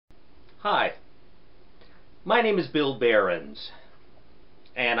Hi, my name is Bill Behrens,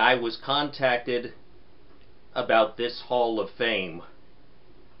 and I was contacted about this Hall of Fame.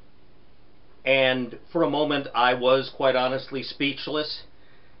 And for a moment I was quite honestly speechless.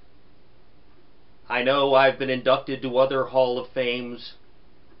 I know I've been inducted to other Hall of Fames,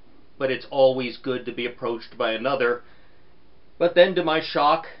 but it's always good to be approached by another. But then to my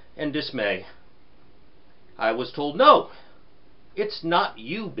shock and dismay, I was told, no, it's not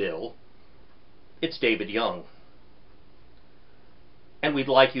you, Bill. It's David Young. And we'd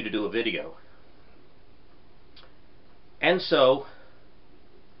like you to do a video. And so,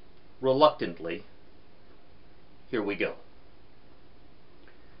 reluctantly, here we go.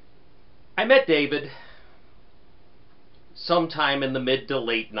 I met David sometime in the mid to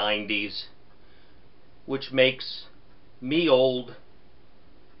late 90s, which makes me old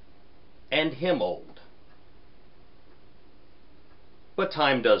and him old. But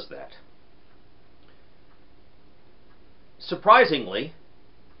time does that. Surprisingly,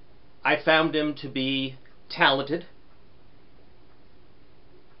 I found him to be talented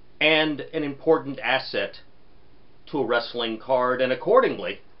and an important asset to a wrestling card, and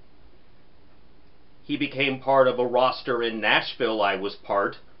accordingly, he became part of a roster in Nashville I was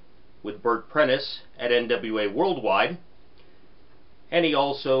part with Bert Prentice at NWA Worldwide, and he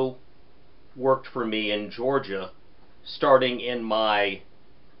also worked for me in Georgia, starting in my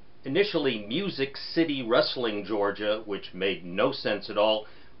initially Music City Wrestling Georgia, which made no sense at all,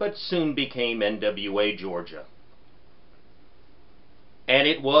 but soon became NWA Georgia. And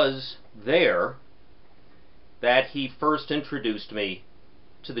it was there that he first introduced me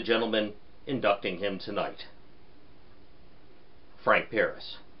to the gentleman inducting him tonight, Frank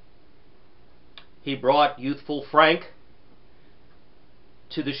Paris. He brought youthful Frank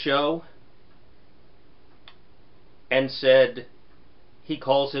to the show and said he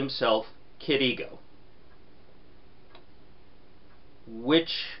calls himself Kid Ego,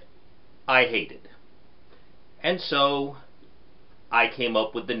 which I hated. And so I came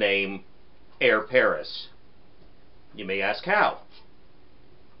up with the name Air Paris. You may ask how.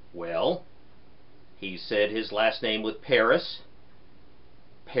 Well, he said his last name was Paris.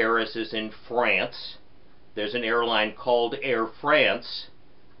 Paris is in France. There's an airline called Air France,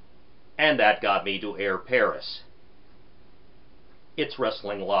 and that got me to Air Paris. It's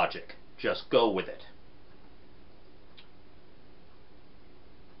wrestling logic. Just go with it.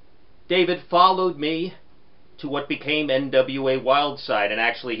 David followed me to what became NWA Wildside, and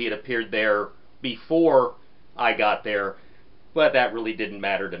actually he had appeared there before I got there, but that really didn't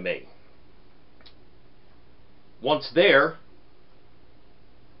matter to me. Once there,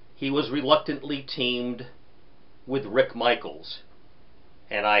 he was reluctantly teamed with Rick Michaels,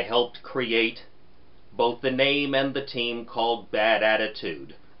 and I helped create both the name and the team called Bad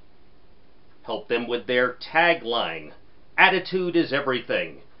Attitude. Helped them with their tagline, "Attitude is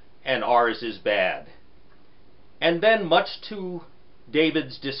everything, and ours is bad." And then, much to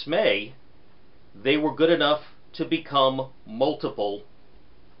David's dismay, they were good enough to become multiple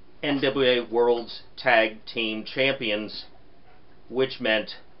NWA World's Tag Team Champions, which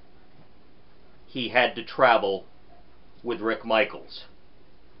meant he had to travel with Rick Michaels.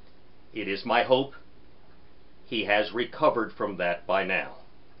 It is my hope he has recovered from that by now.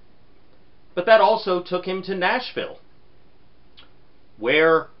 But that also took him to Nashville,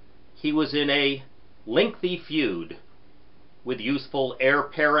 where he was in a lengthy feud with youthful Air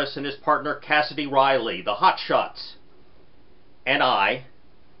Paris and his partner Cassidy Riley, the Hot Shots. And I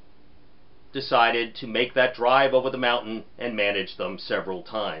decided to make that drive over the mountain and manage them several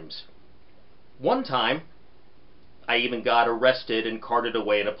times. One time, I even got arrested and carted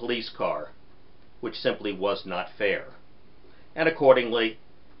away in a police car, which simply was not fair. And accordingly,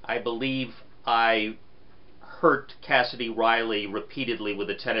 I believe I hurt Cassidy Riley repeatedly with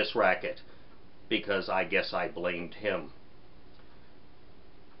a tennis racket, because I guess I blamed him.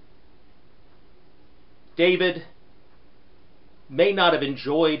 David may not have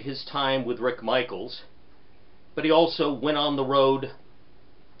enjoyed his time with Rick Michaels, but he also went on the road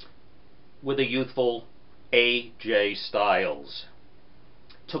with a youthful AJ Styles.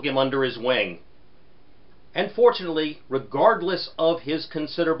 Took him under his wing. And fortunately, regardless of his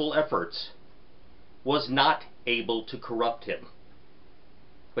considerable efforts, was not able to corrupt him.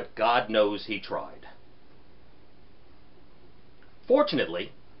 But God knows he tried.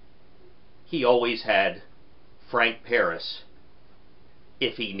 Fortunately, he always had Frank Paris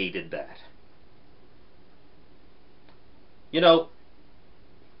if he needed that. You know,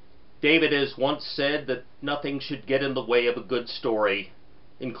 David has once said that nothing should get in the way of a good story,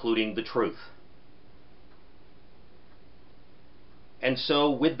 including the truth. And so,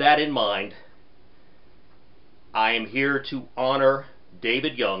 with that in mind, I am here to honor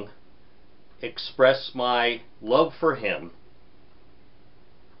David Young, express my love for him,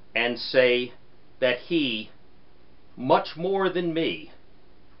 and say that he, much more than me,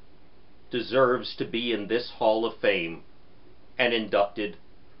 deserves to be in this Hall of Fame and inducted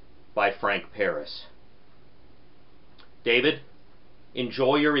by Frank Paris. David,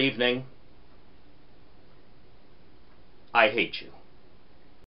 enjoy your evening. I hate you.